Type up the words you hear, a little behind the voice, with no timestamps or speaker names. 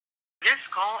This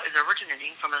call is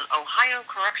originating from an Ohio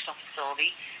correctional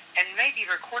facility and may be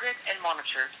recorded and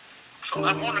monitored. So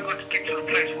I want to get to a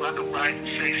place where I can write and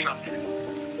say something,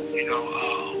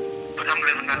 but I'm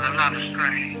living under a lot of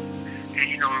strain.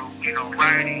 And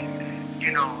writing,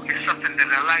 it's something that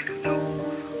I like to do,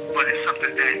 but it's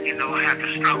something that, I have to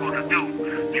struggle to do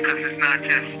because it's not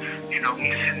just,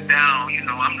 me sitting down,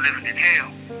 I'm living in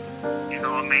hell.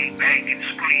 Begging,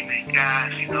 screaming,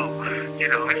 guys, it's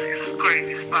a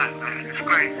crazy spot, man. It's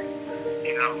crazy,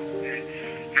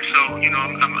 And so,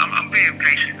 I'm being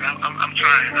patient. I'm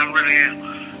trying. I really am,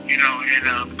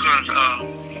 because I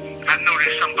know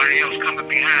there's somebody else coming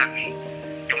behind me.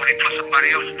 And when they put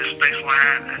somebody else in this space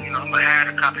behind me, I'm going to hide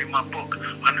a copy of my book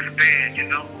under the bed,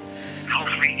 And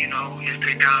hopefully, if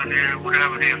they down there,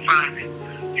 whatever, they'll find it.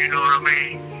 You know what I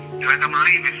mean? Like I'm going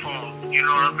to leave it for them, you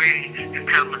know what I mean? And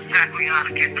tell them exactly how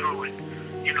to get through it.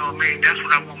 You know what I mean? That's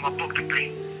what I want my book to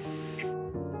be.